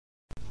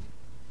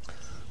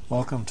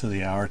Welcome to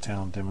the Our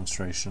Town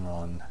demonstration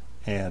on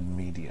Add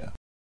Media.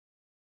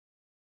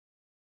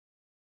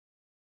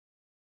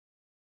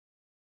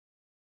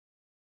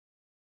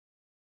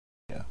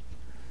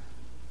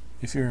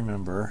 If you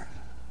remember,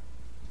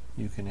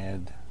 you can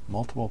add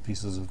multiple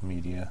pieces of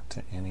media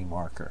to any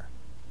marker.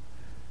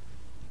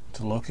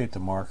 To locate the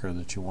marker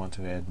that you want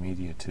to add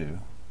media to,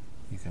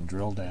 you can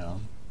drill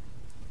down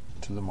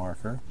to the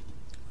marker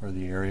or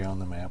the area on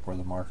the map where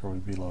the marker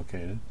would be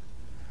located.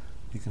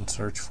 You can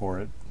search for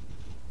it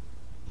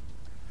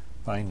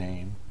by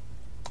name,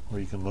 or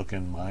you can look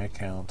in My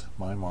Account,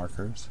 My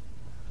Markers,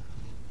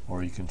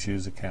 or you can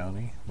choose a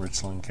county,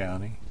 Richland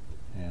County,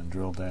 and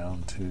drill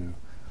down to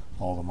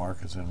all the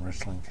markers in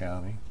Richland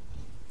County,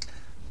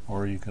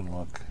 or you can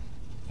look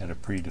at a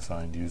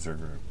predefined user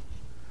group.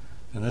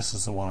 And this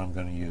is the one I'm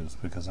going to use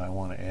because I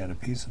want to add a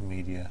piece of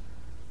media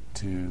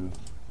to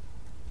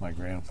my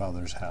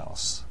grandfather's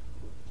house,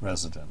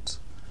 residence,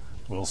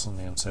 Wilson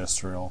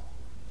Ancestral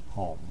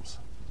Homes.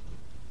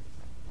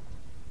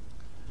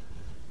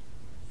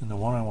 And the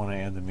one I want to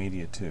add the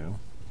media to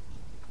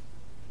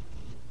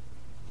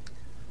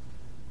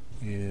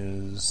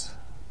is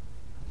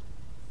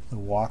the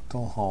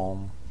Wachtel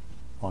home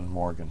on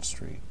Morgan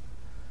Street.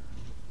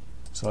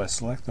 So I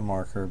select the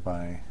marker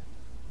by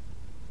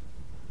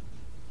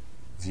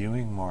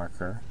viewing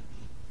marker,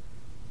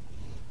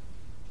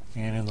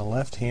 and in the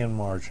left hand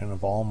margin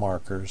of all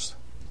markers,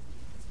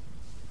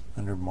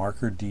 under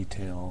marker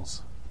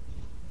details,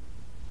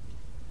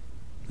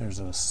 there's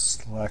a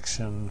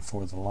selection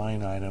for the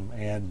line item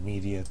Add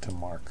Media to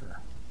Marker.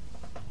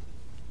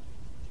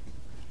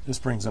 This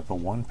brings up a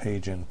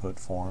one-page input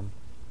form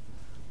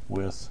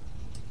with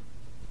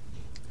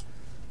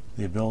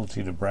the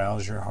ability to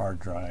browse your hard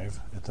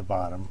drive at the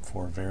bottom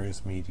for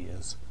various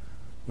medias,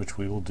 which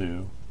we will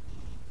do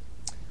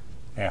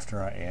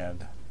after I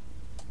add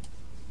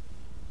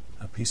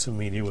a piece of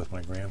media with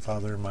my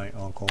grandfather and my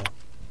uncle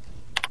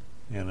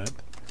in it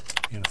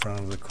in front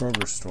of the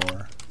Kroger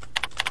store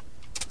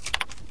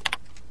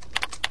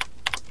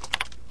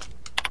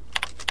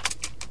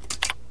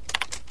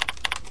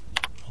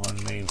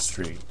on Main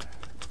Street.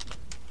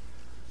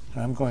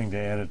 I'm going to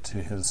add it to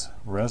his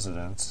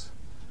residence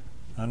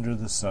under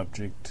the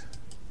subject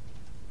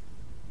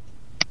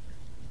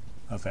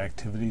of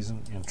activities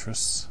and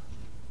interests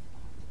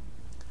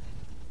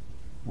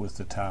with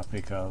the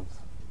topic of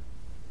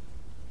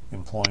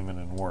employment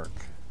and work.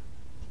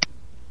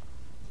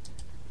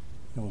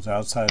 It was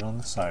outside on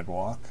the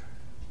sidewalk.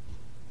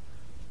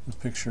 The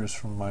picture is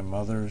from my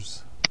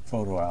mother's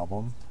photo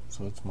album,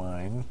 so it's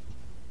mine.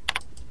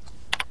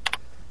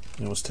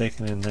 It was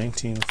taken in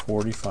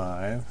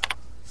 1945.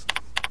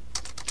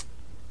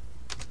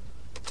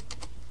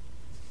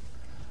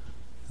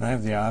 And I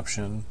have the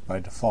option by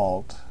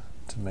default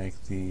to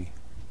make the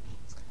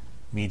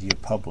media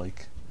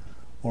public,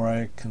 or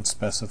I can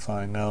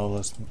specify,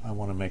 no, I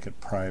want to make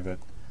it private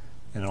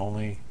and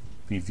only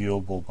be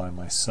viewable by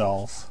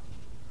myself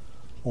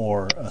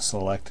or a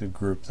selected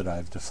group that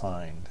I've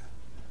defined.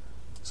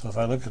 So if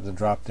I look at the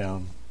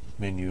drop-down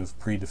menu of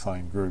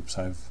predefined groups,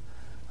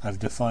 I've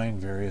defined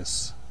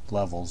various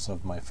levels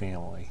of my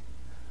family: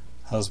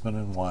 husband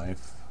and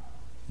wife,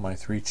 my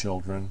 3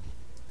 children,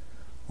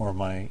 or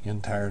my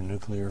entire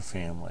nuclear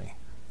family.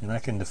 And I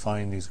can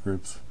define these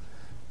groups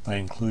by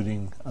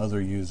including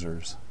other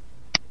users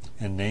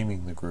and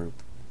naming the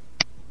group.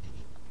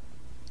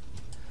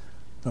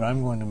 But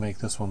I'm going to make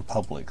this one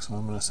public, so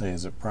I'm going to say,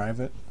 is it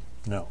private?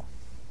 No.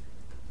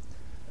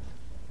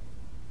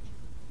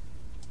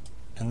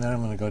 And then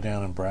I'm going to go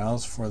down and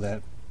browse for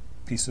that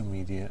piece of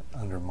media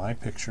under My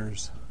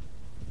Pictures,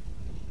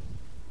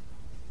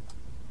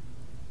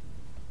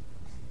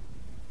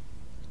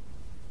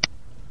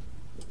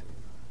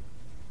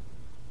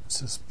 it's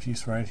this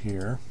piece right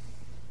here.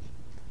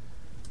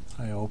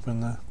 I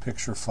open the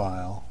picture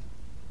file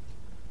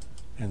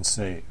and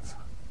save.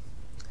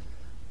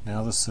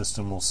 Now the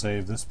system will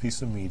save this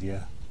piece of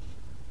media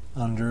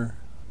under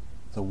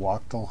the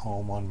Wachtel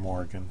home on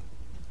Morgan.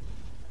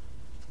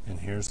 And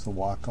here's the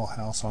Wachtel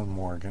house on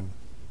Morgan.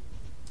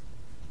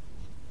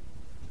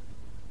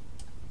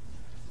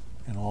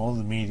 And all of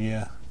the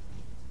media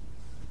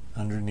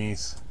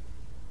underneath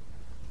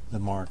the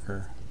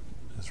marker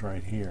is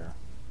right here.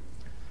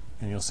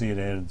 And you'll see it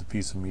added the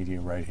piece of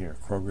media right here.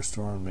 Kroger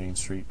store on Main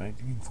Street,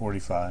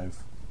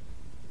 1945.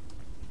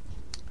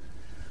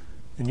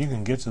 And you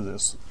can get to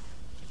this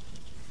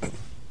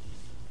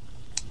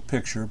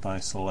picture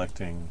by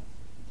selecting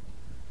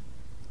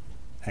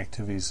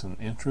activities and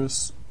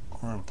interests,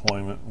 or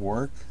employment,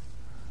 work,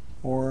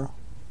 or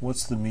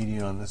what's the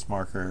media on this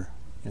marker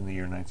in the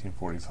year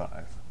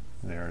 1945.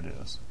 There it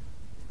is.